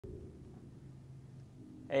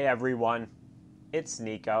Hey everyone, it's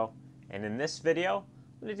Nico, and in this video,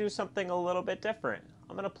 I'm going to do something a little bit different.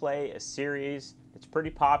 I'm going to play a series that's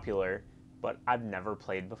pretty popular, but I've never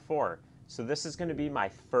played before. So this is going to be my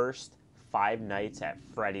first Five Nights at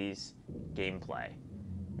Freddy's gameplay.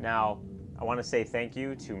 Now, I want to say thank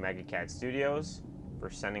you to MegaCat Studios for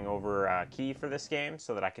sending over a key for this game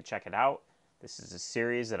so that I could check it out. This is a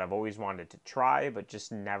series that I've always wanted to try, but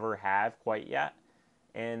just never have quite yet.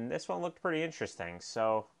 And this one looked pretty interesting,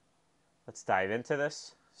 so let's dive into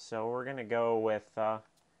this. So we're going to go with, I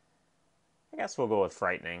guess we'll go with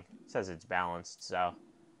frightening. It says it's balanced, so.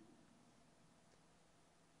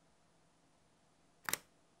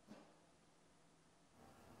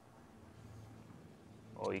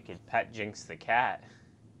 Oh, you could pet Jinx the cat.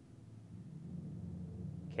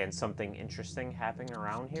 Can something interesting happen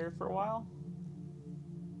around here for a while?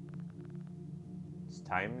 It's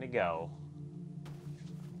time to go.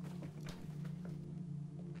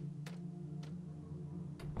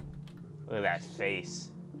 Look at that face.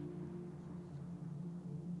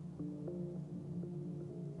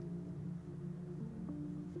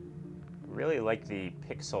 Really like the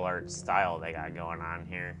pixel art style they got going on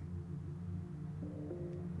here.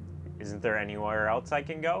 Isn't there anywhere else I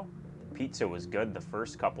can go? The pizza was good the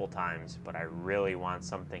first couple times, but I really want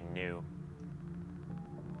something new.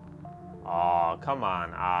 Aw, come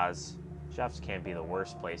on, Oz. Jeff's can't be the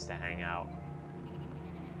worst place to hang out.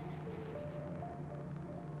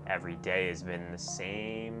 Every day has been the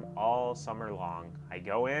same all summer long. I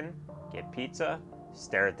go in, get pizza,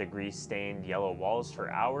 stare at the grease-stained yellow walls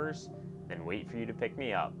for hours, then wait for you to pick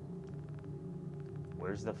me up.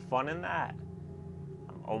 Where's the fun in that?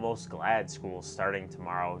 I'm almost glad school's starting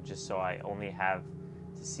tomorrow just so I only have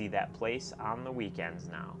to see that place on the weekends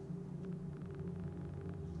now.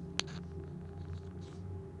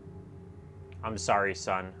 I'm sorry,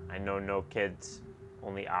 son. I know no kids'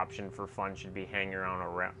 only option for fun should be hanging around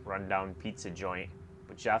a rundown pizza joint,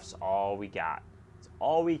 but Jeff's all we got. It's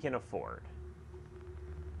all we can afford.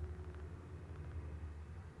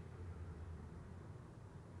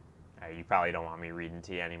 You probably don't want me reading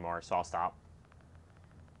to you anymore, so I'll stop.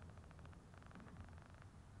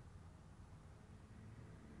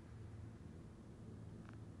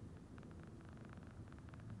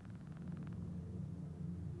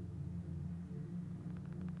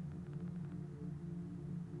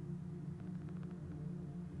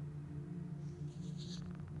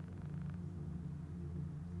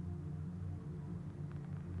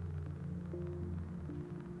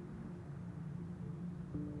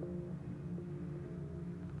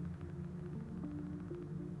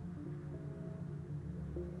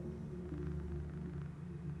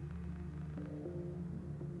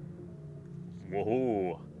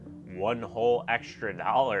 Woohoo! One whole extra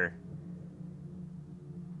 $1.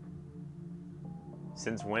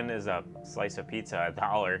 Since when is a slice of pizza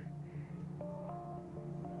 $1?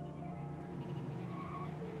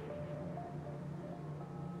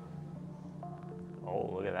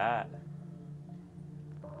 Oh, look at that.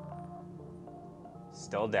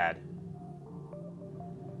 Still dead.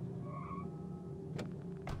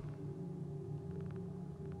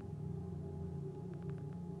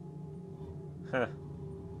 Huh.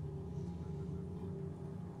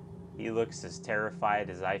 He looks as terrified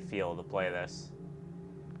as I feel to play this.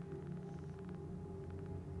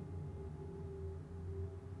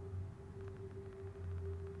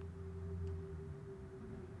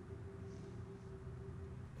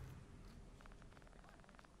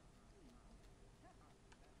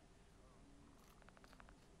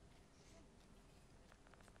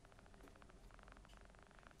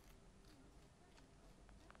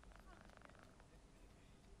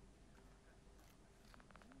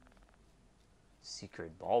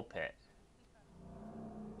 Secret ball pit.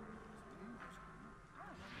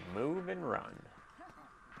 Move and run.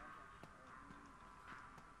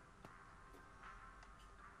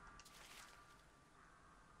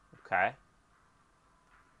 Okay.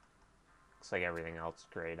 Looks like everything else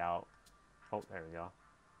grayed out. Oh, there we go.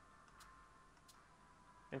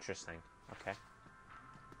 Interesting. Okay.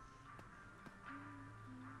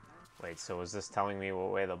 Wait, so was this telling me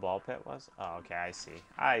what way the ball pit was? Oh, okay, I see.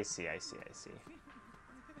 I see.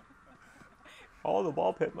 Oh, the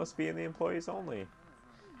ball pit must be in the employees only.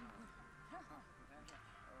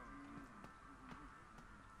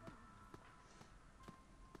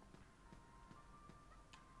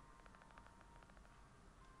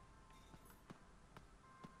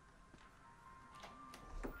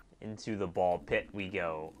 Into the ball pit we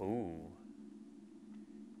go. Ooh.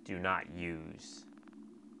 Do not use.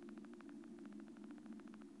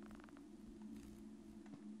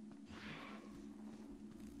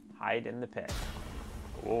 Hide in the pit.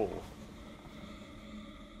 Whoa.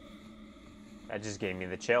 That just gave me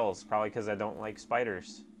the chills. Probably because I don't like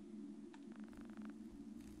spiders.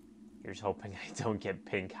 Here's hoping I don't get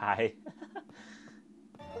pink eye.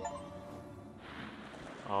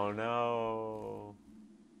 Oh no.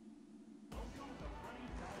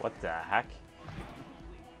 What the heck?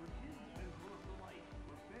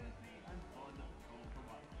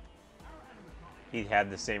 He had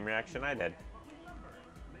the same reaction I did.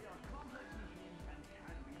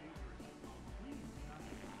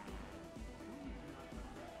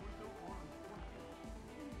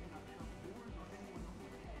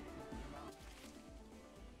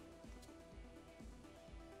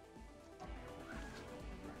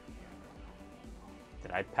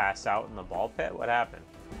 Did I pass out in the ball pit? What happened?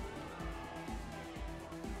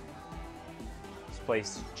 This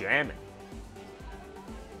place is jamming.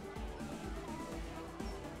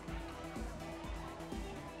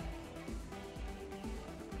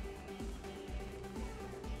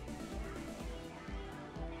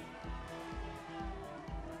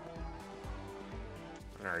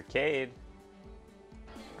 An arcade.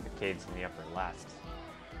 Arcade's in the upper left.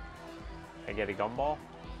 I get a gumball?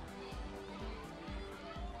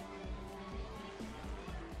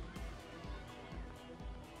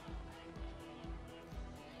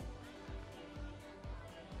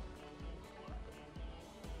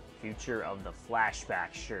 Future of the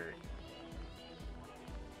Flashback shirt.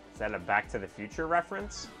 Is that a Back to the Future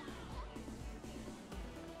reference?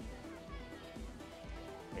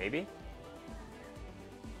 Maybe?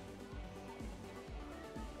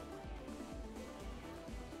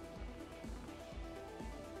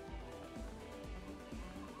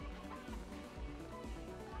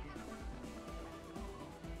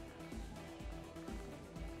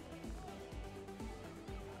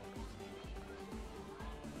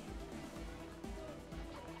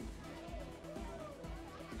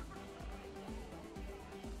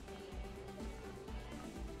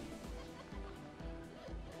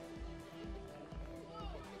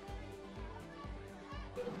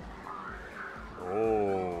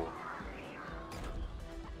 Oh.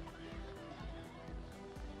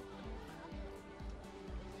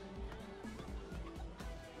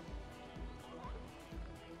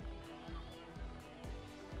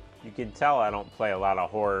 You can tell I don't play a lot of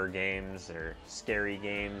horror games or scary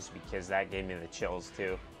games because that gave me the chills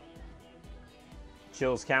too.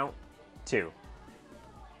 Chills count? 2.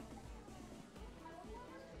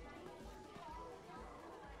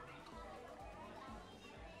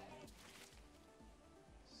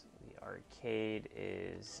 Arcade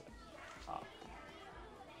is up.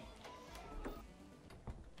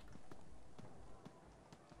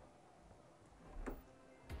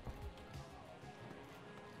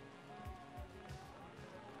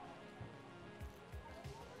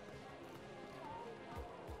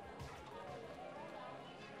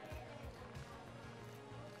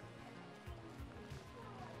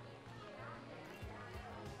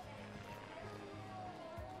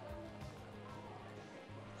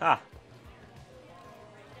 Ah.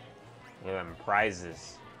 Look at them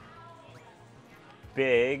prizes.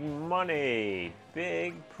 Big money.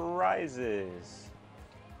 Big prizes.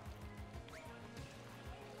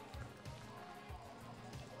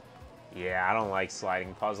 Yeah, I don't like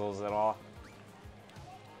sliding puzzles at all.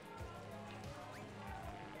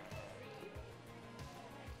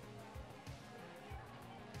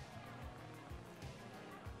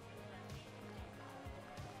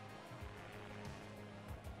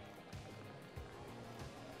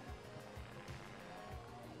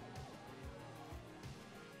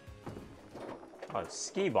 Oh, it's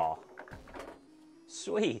skee ball.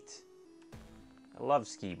 Sweet. I love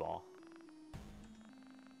skee ball.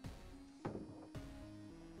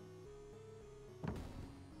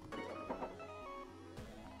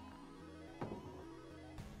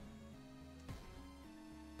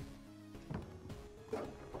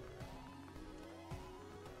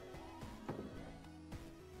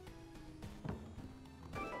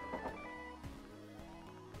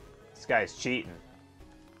 This guy's cheating.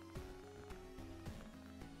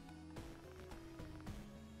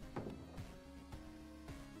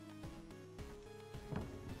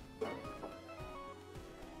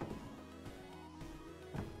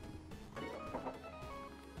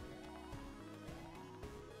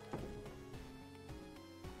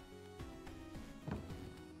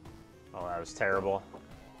 Oh, that was terrible.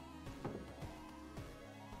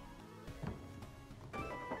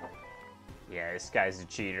 Yeah, this guy's a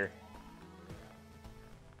cheater.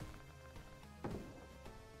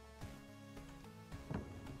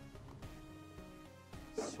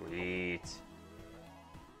 Sweet.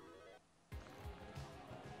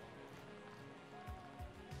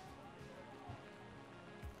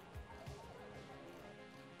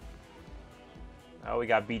 Oh, we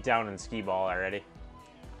got beat down in skee ball already.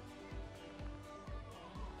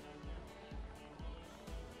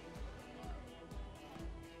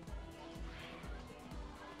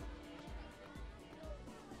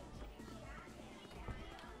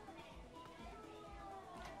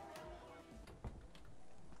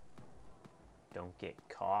 Don't get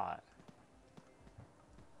caught.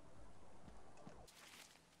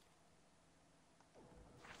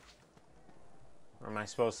 Where am I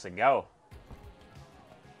supposed to go?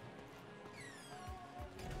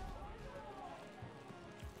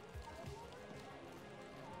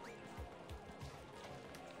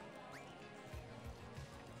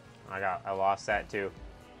 I lost that too.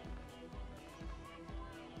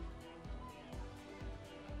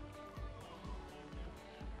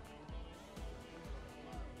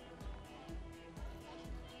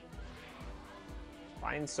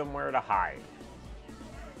 Find somewhere to hide.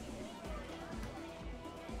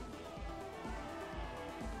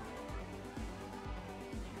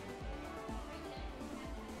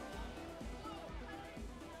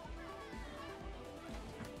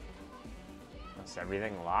 Is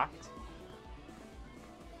everything locked?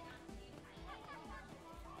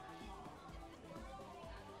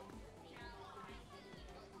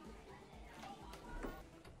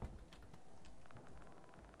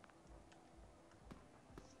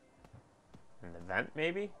 In the vent,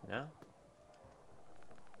 maybe? No?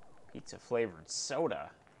 Pizza flavored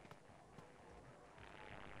soda.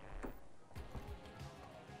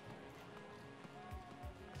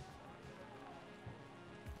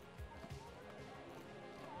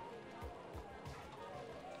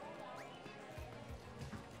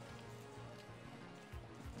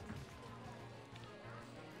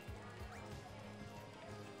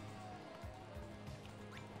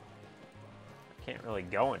 Can't really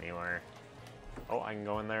go anywhere. Oh, I can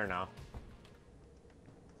go in there now.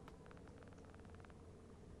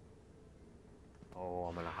 Oh,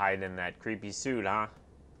 I'm gonna hide in that creepy suit, huh?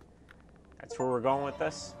 That's where we're going with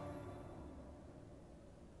this?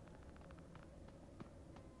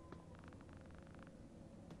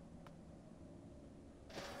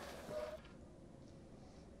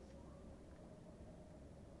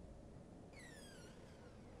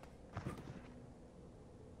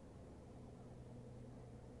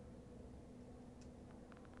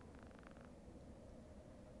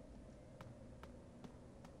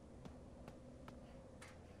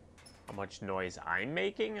 How much noise I'm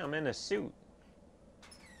making? I'm in a suit.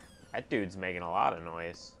 That dude's making a lot of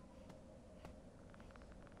noise.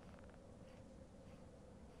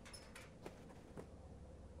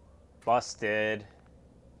 Busted.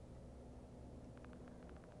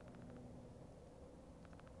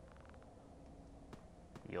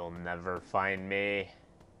 You'll never find me.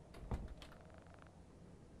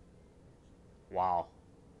 Wow.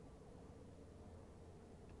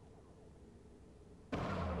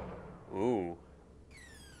 Ooh.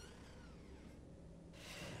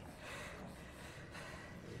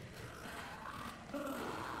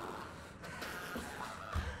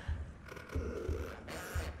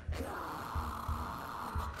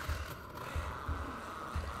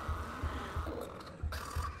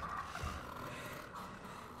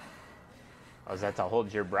 Oh, is that to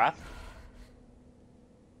hold your breath?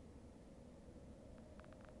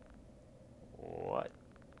 What?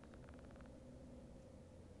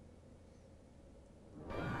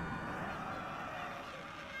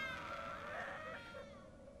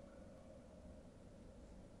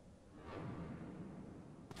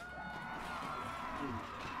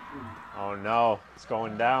 Oh no, it's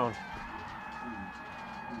going down.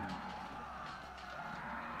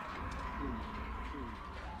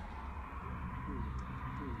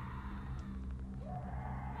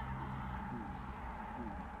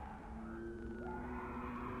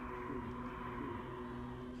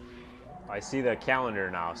 I see the calendar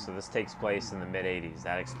now, so this takes place in the mid-80s.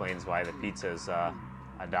 That explains why the pizza's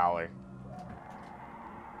 $1.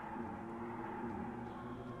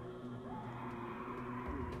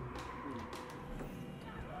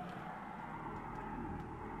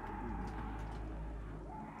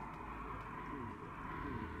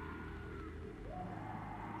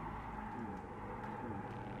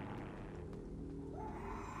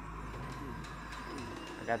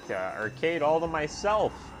 I got the arcade all to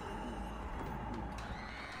myself.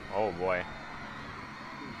 Oh boy.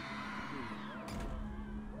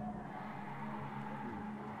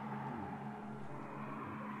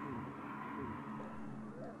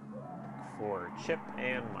 For Chip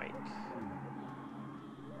and Mike.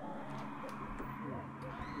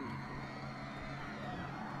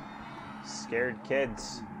 Scared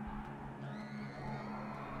kids.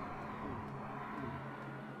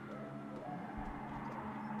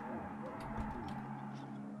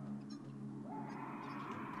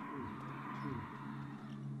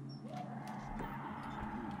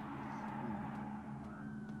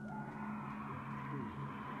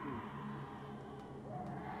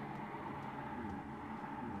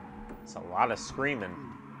 It's a lot of screaming.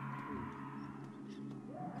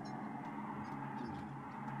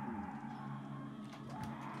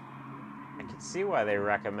 I can see why they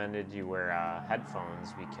recommended you wear headphones,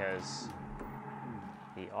 because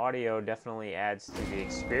the audio definitely adds to the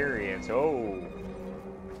experience. Oh!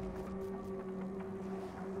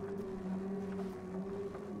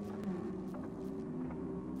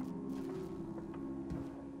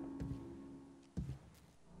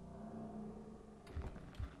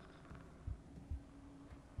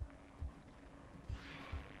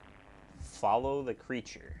 Follow the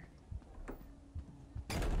creature.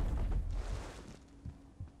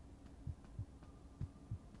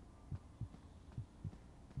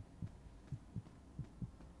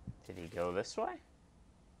 Did he go this way?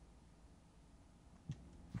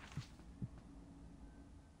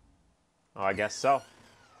 Oh, I guess so.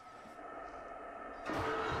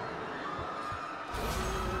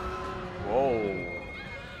 Whoa.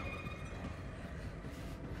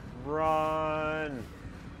 Run.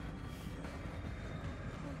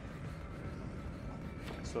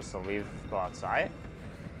 I'm supposed to leave, go outside?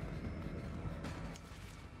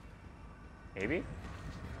 Maybe?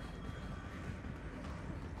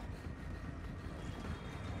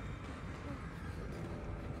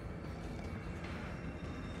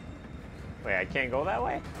 Wait, I can't go that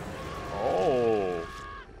way? Oh.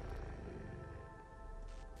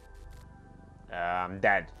 I'm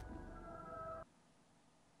dead.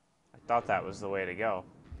 I thought that was the way to go.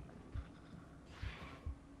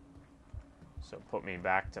 So put me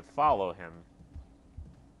back to follow him.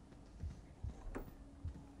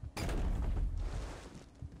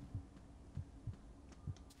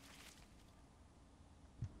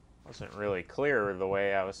 Wasn't really clear the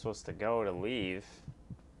way I was supposed to go to leave.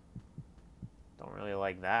 Don't really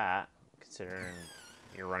like that, considering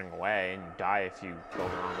you're running away and you die if you go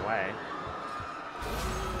the wrong way.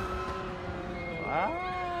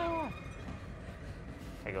 Ah!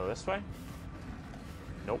 Can I go this way?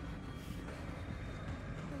 Nope.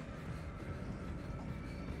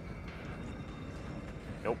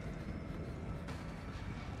 Nope.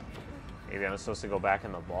 Maybe I'm supposed to go back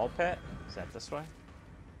in the ball pit? Is that this way?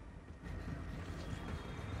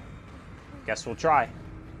 Guess we'll try.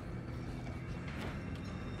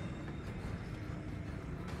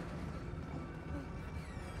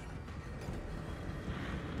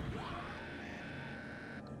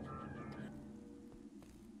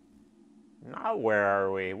 Now where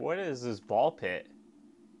are we? What is this ball pit?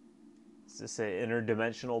 Is this an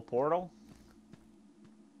interdimensional portal?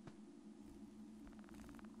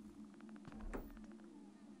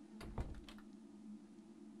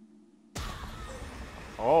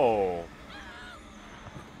 Oh.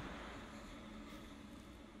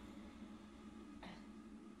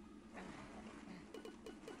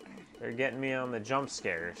 They're getting me on the jump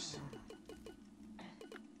scares.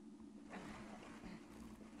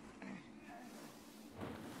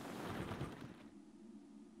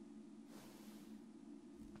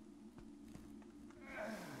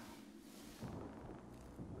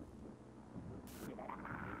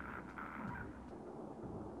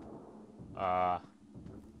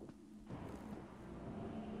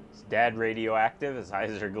 Is Dad radioactive? His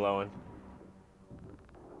eyes are glowing.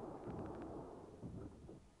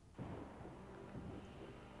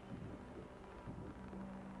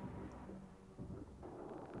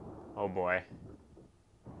 Oh boy.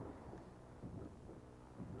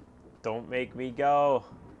 Don't make me go.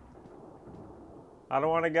 I don't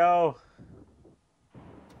want to go.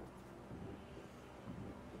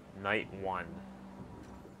 Night 1.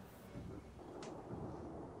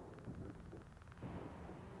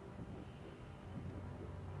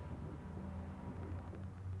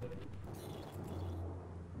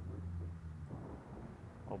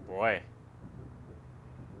 Oh boy.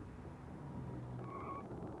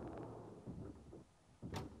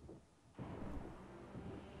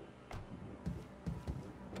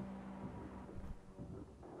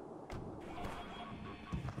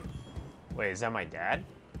 Wait, is that my dad?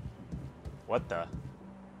 What the?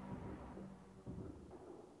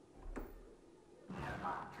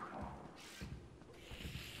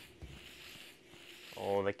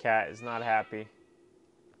 Oh, the cat is not happy.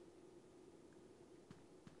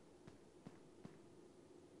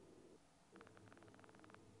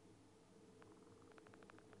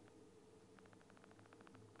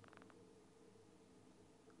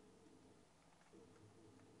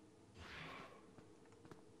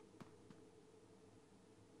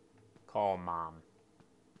 Call Mom.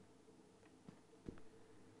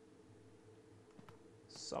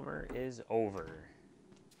 Summer is over.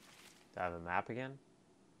 Do I have a map again?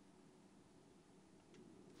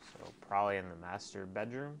 So probably in the master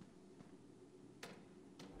bedroom.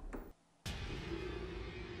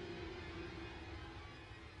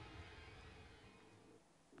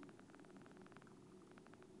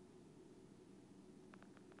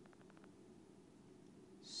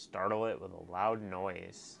 Startle it with a loud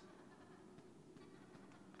noise.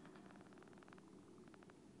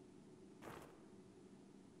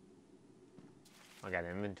 I got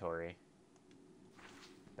inventory.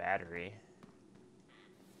 Battery.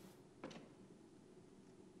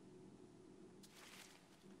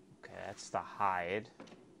 Okay, that's the hide.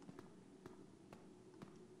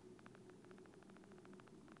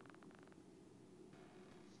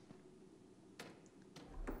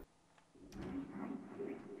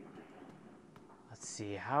 Let's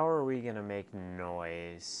see, how are we gonna make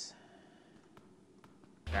noise?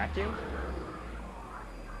 Vacuum?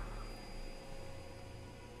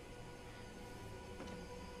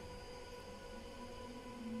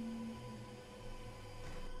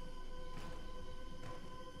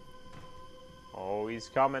 Oh, he's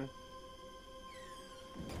coming.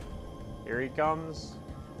 Here he comes.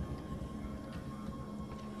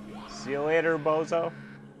 See you later, bozo.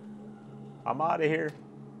 I'm out of here.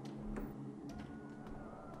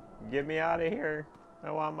 Get me out of here.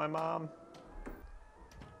 I want my mom.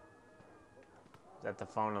 Is that the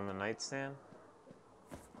phone on the nightstand?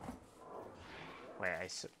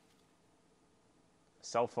 Wait,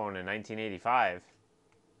 cell phone in 1985.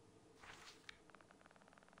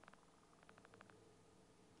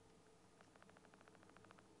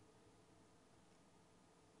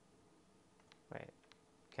 Wait,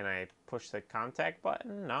 can I push the contact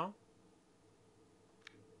button? No?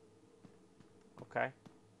 Okay.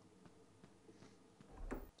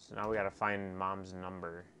 So now we gotta find mom's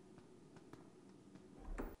number.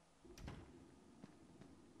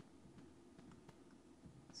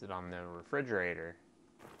 Is it on the refrigerator?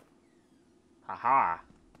 Haha.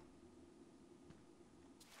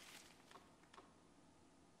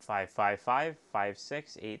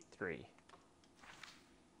 555-5683.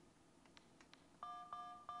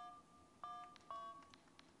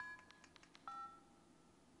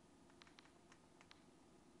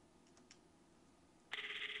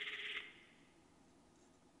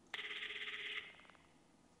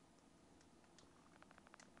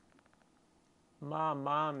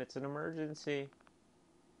 Mom, it's an emergency.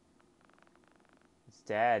 It's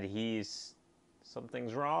Dad,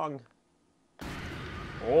 something's wrong.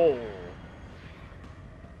 Oh.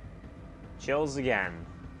 Chills again.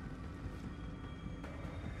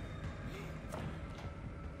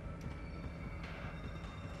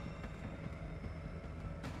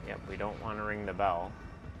 Yep, we don't want to ring the bell.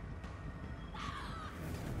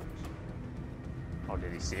 Oh,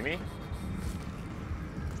 did he see me?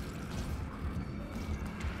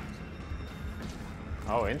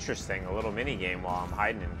 Oh, interesting. A little mini game while I'm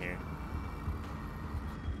hiding in here.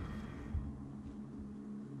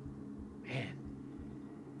 Man.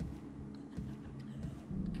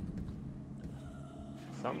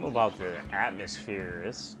 Something about the atmosphere.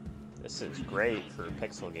 This is great for a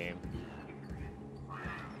pixel game.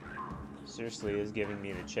 Seriously is giving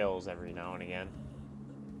me the chills every now and again.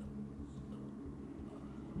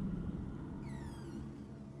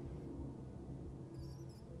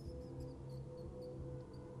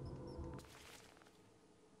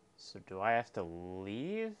 So do I have to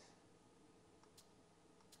leave?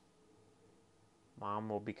 Mom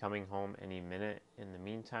will be coming home any minute. In the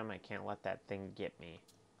meantime, I can't let that thing get me.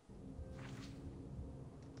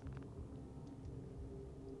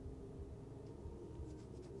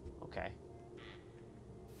 Okay.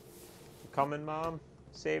 I'm coming, Mom.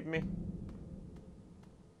 Save me.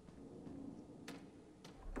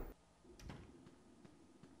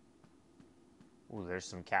 Ooh, there's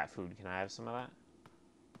some cat food. Can I have some of that?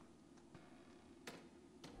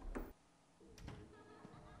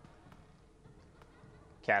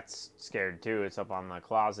 Cat's scared too. It's up on the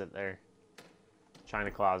closet there.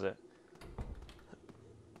 China closet.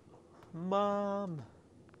 Mom.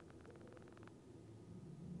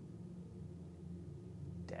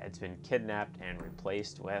 Dad's been kidnapped and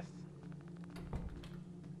replaced with...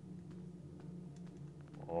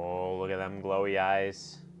 Oh, look at them glowy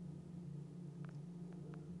eyes.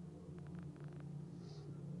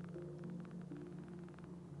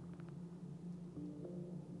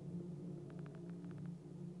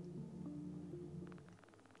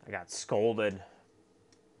 I got scolded.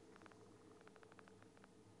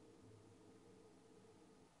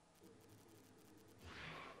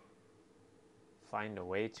 Find a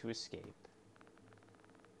way to escape.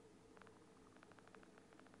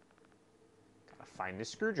 Gotta find a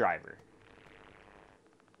screwdriver.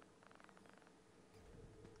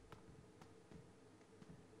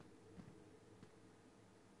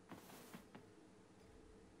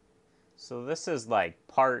 So this is like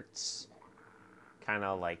parts, kind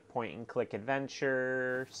of like point and click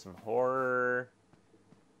adventure, some horror.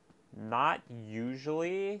 Not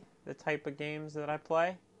usually the type of games that I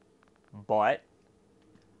play, but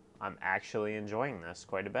I'm actually enjoying this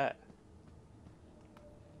quite a bit.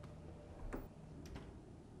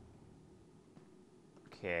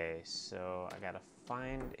 Okay, so I gotta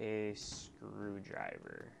find a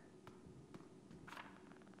screwdriver.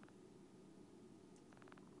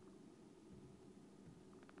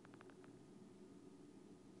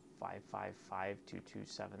 Five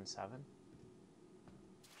 2277.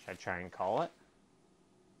 Should I try and call it?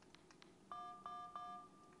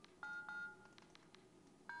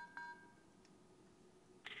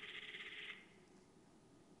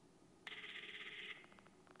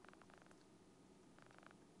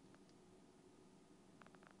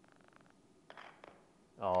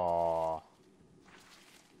 Oh.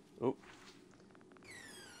 Oop.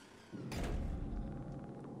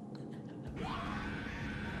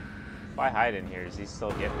 If I hide in here, does he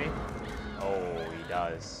still get me? Oh, he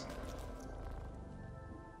does.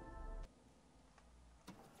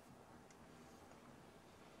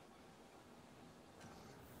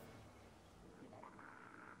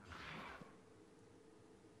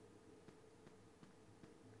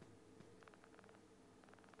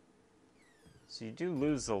 So you do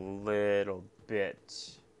lose a little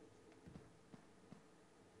bit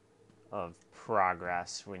of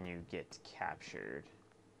progress when you get captured.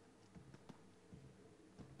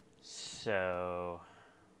 So,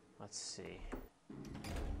 let's see.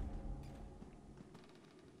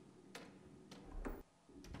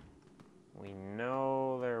 We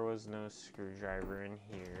know there was no screwdriver in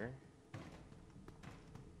here.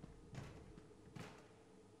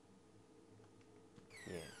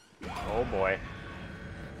 Yeah. Oh boy.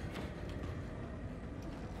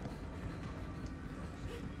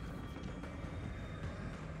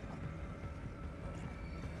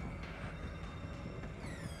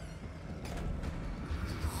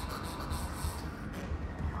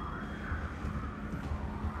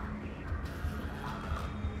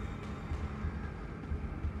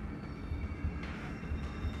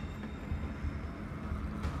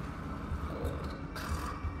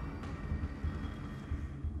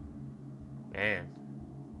 Man.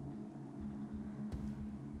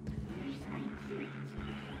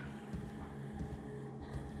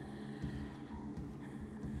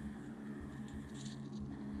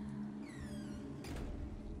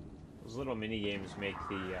 Those little mini games make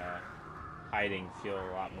the hiding feel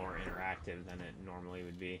a lot more interactive than it normally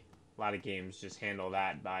would be. A lot of games just handle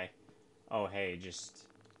that by, oh hey, just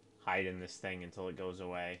hide in this thing until it goes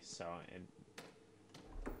away. So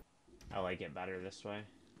I like it better this way.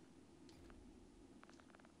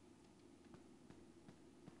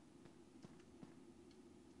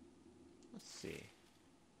 Let's see.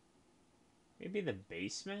 Maybe the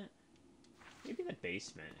basement? Maybe the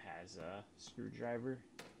basement has a screwdriver.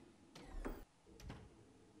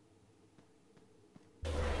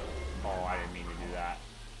 Oh, I didn't mean to do that.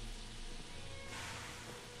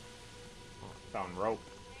 Oh, found rope.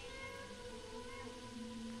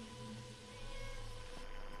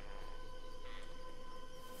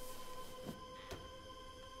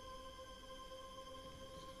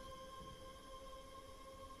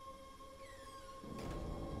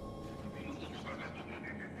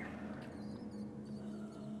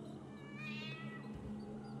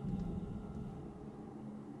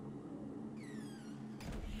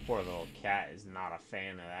 Poor little cat is not a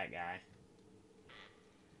fan of that guy.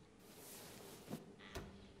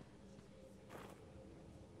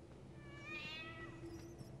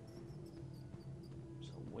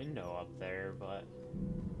 There's a window up there, but...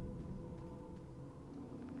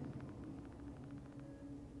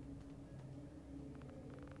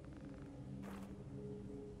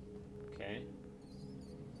 Okay.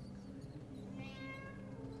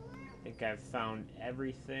 I think I've found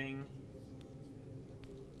everything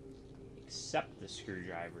except the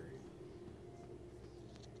screwdriver.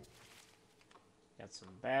 Got some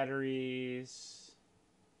batteries.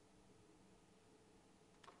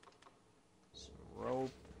 Some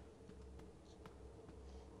rope.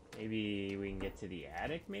 Maybe we can get to the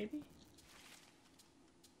attic, maybe?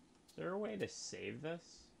 Is there a way to save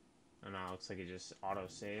this? Oh no, it looks like it just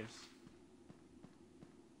auto-saves.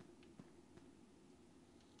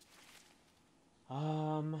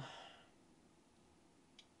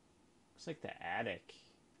 Looks like the attic.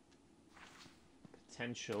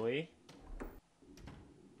 Potentially.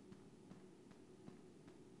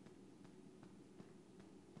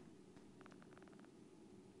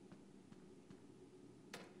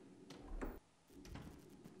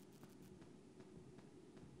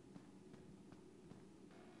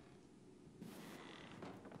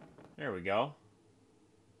 There we go.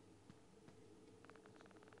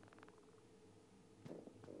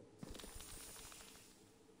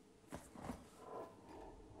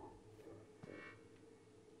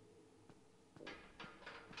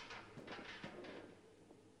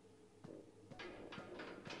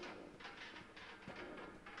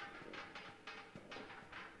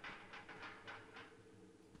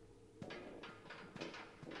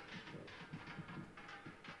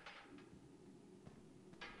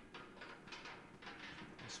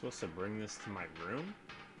 supposed to bring this to my room?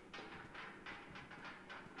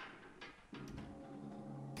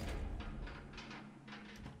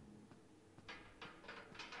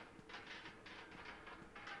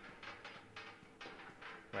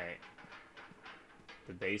 Wait.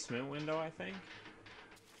 The basement window, I think?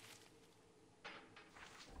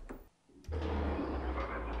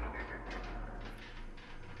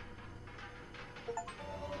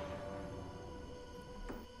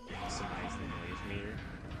 Maximize the noise meter.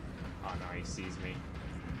 Oh no, he sees me.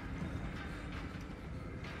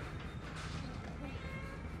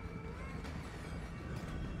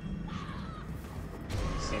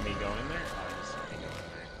 You see me go in there? Oh, you saw me go in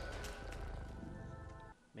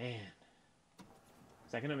there. Man.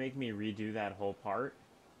 Is that gonna make me redo that whole part?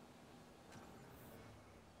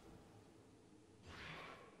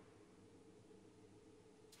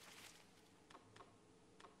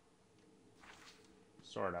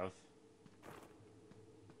 Sort of.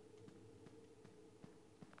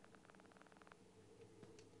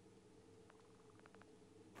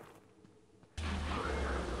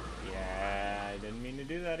 Yeah, I didn't mean to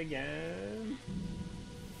do that again.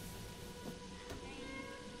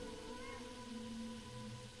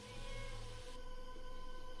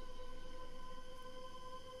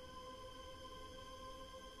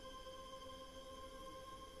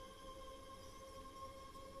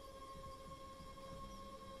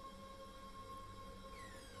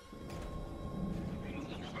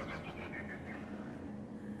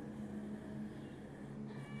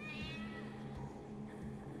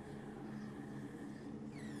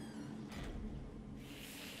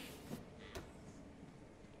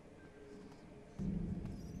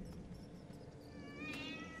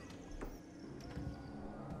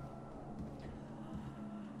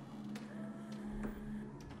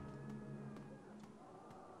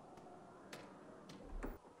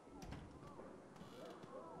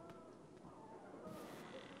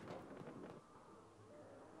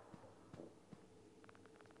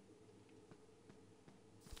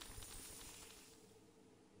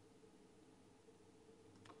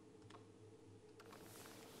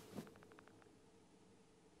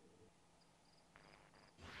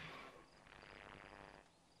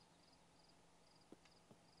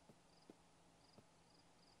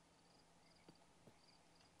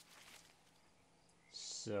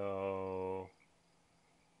 So...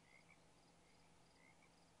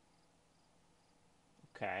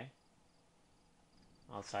 Okay.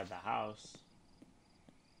 Outside the house.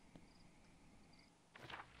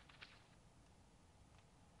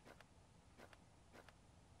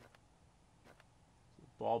 The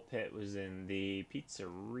ball pit was in the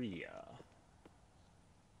pizzeria.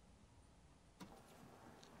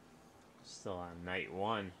 Still on night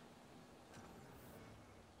one.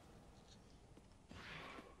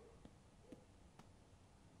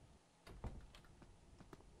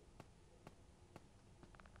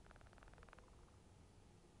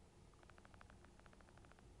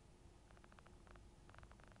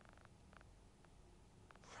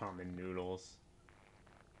 Ramen noodles.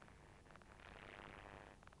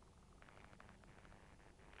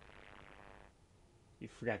 You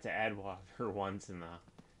forgot to add water once and the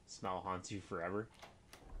smell haunts you forever.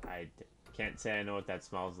 I can't say I know what that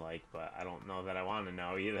smells like, but I don't know that I want to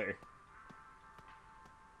know either.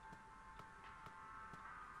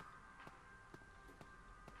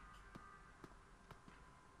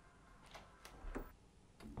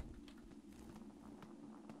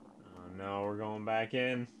 Oh no, we're going back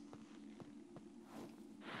in.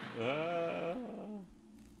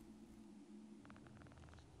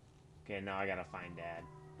 Okay, now I gotta find Dad.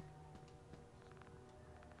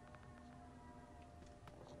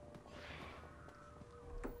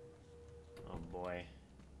 Oh boy.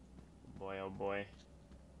 Boy, oh boy.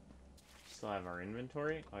 Still have our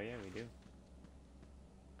inventory? Oh yeah, we do.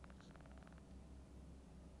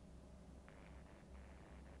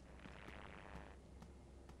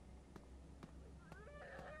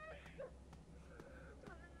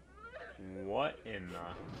 What in the...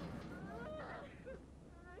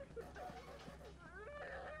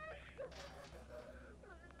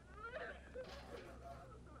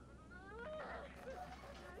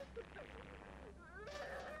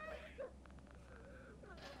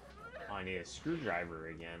 Oh, I need a screwdriver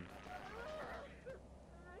again.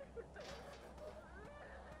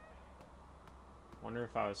 Wonder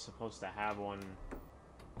if I was supposed to have one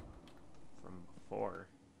from before.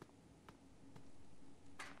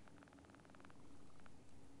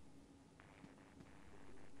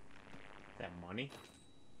 That money?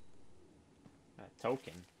 That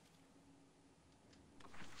token.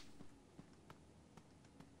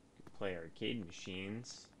 Could play arcade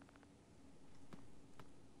machines.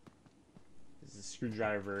 Is the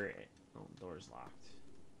screwdriver... Oh, door's locked.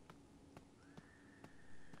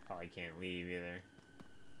 Probably can't leave either.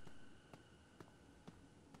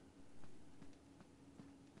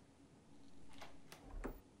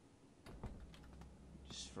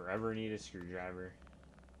 Just forever need a screwdriver.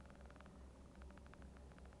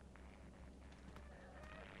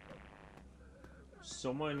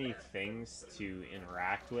 So many things to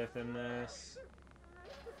interact with in this.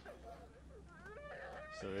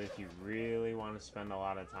 So that if you really want to spend a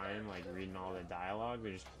lot of time like reading all the dialogue,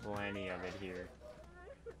 there's plenty of it here.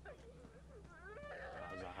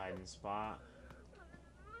 That was a hiding spot.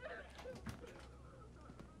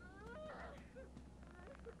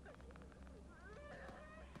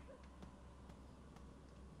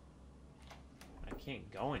 I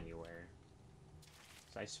can't go anywhere.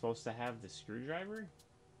 Was I supposed to have the screwdriver?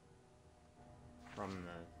 From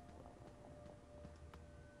the...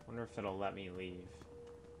 Wonder if it'll let me leave.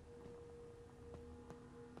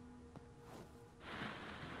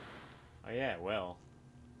 Oh yeah, it will.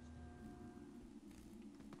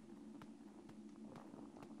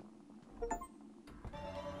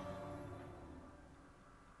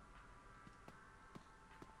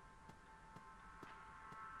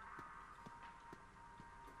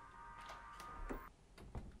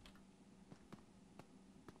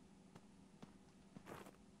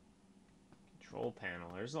 Control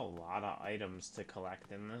panel. There's a lot of items to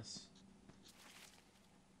collect in this.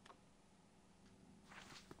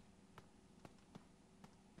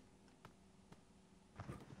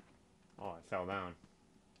 Oh, I fell down.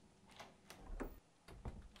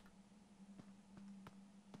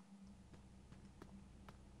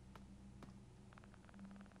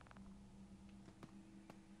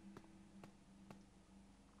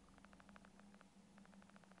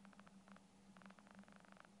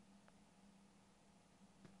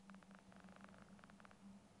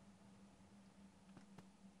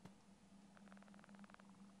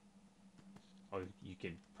 Oh, you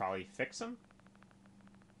could probably fix them?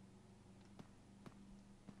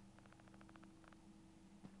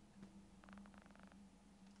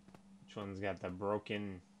 Which one's got the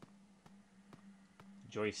broken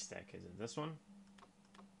joystick? Is it this one?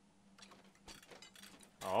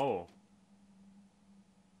 Oh.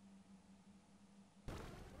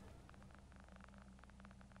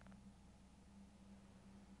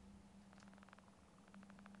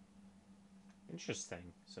 Interesting.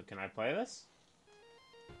 So can I play this?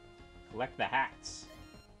 Collect the hats.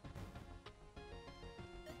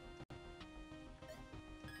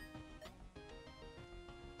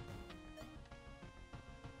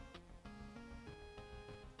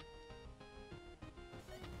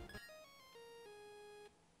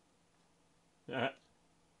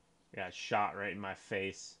 Got shot right in my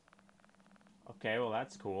face. Okay, well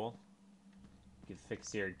that's cool. You can fix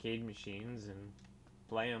the arcade machines and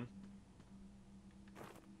play them.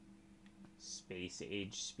 Space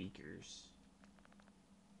age speakers.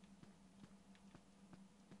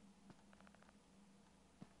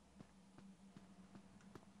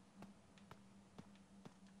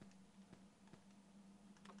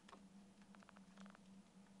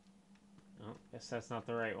 Oh, guess that's not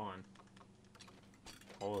the right one.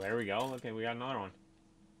 Oh, there we go. Okay, we got another one.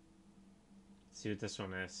 Let's see what this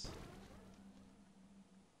one is.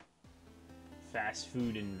 Fast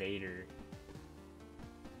Food Invader.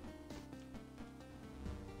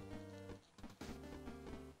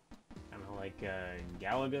 Kind of like a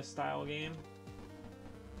Galaga style game.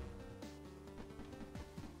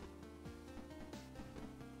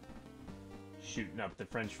 Shooting up the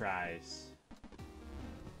French fries.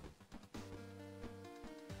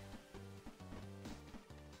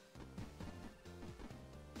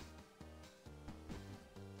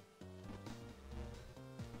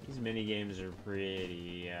 These mini games are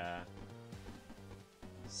pretty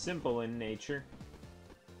simple in nature.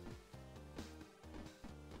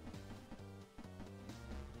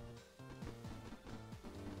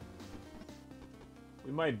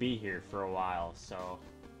 We might be here for a while, so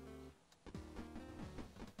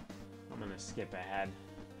I'm gonna skip ahead.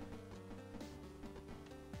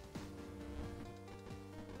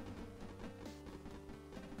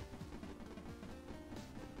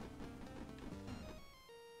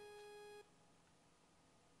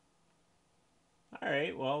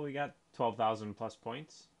 Alright, well, we got 12,000 plus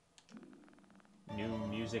points. New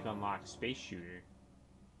music unlocked space shooter.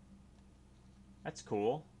 That's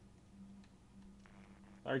cool.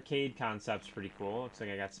 The arcade concept's pretty cool. Looks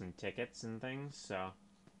like I got some tickets and things, so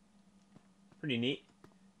pretty neat.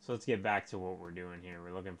 So let's get back to what we're doing here.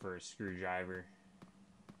 We're looking for a screwdriver.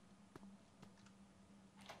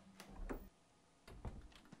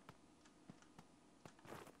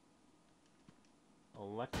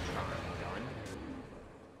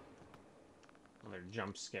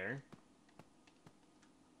 jump scare.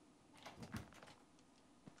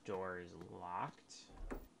 Door is locked.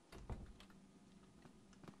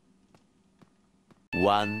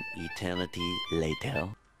 One eternity later.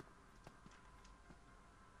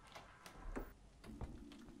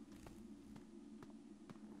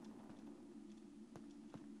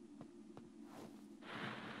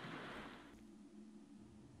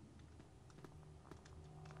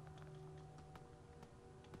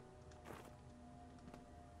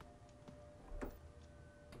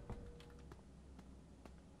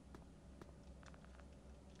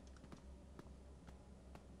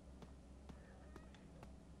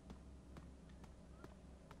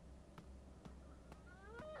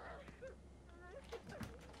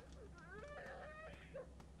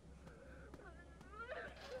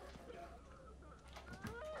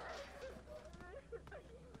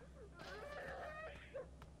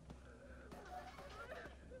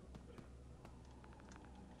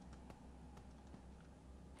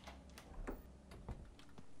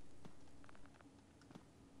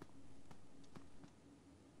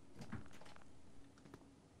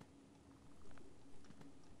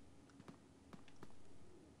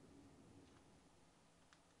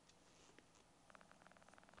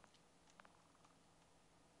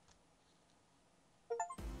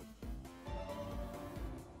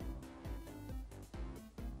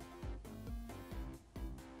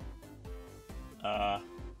 So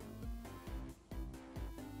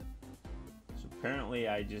apparently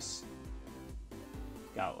I just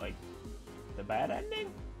got, like, the bad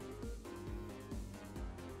ending?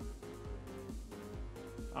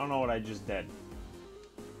 I don't know what I just did.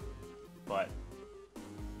 But,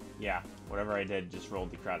 yeah, whatever I did just rolled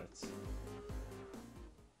the credits.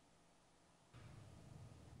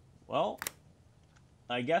 Well,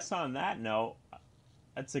 I guess on that note,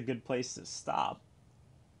 that's a good place to stop.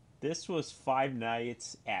 This was Five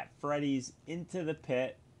Nights at Freddy's Into the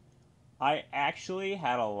Pit. I actually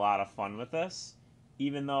had a lot of fun with this,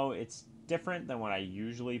 even though it's different than what I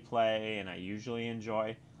usually play and I usually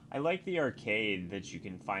enjoy. I like the arcade that you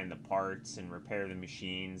can find the parts and repair the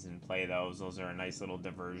machines and play those. Those are a nice little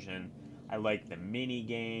diversion. I like the mini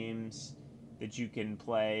games that you can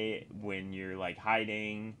play when you're like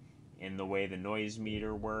hiding and the way the noise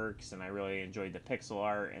meter works, and I really enjoyed the pixel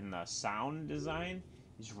art, and the sound design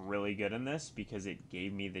is really good in this because it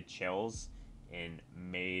gave me the chills and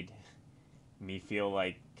made me feel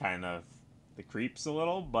like kind of the creeps a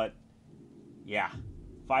little. But yeah,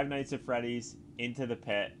 Five Nights at Freddy's Into the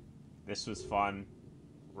Pit. This was fun.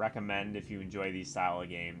 Recommend if you enjoy these style of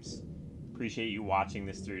games. Appreciate you watching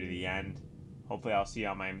this through to the end. Hopefully I'll see you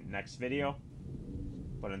on my next video.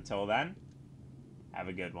 But until then, have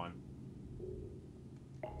a good one.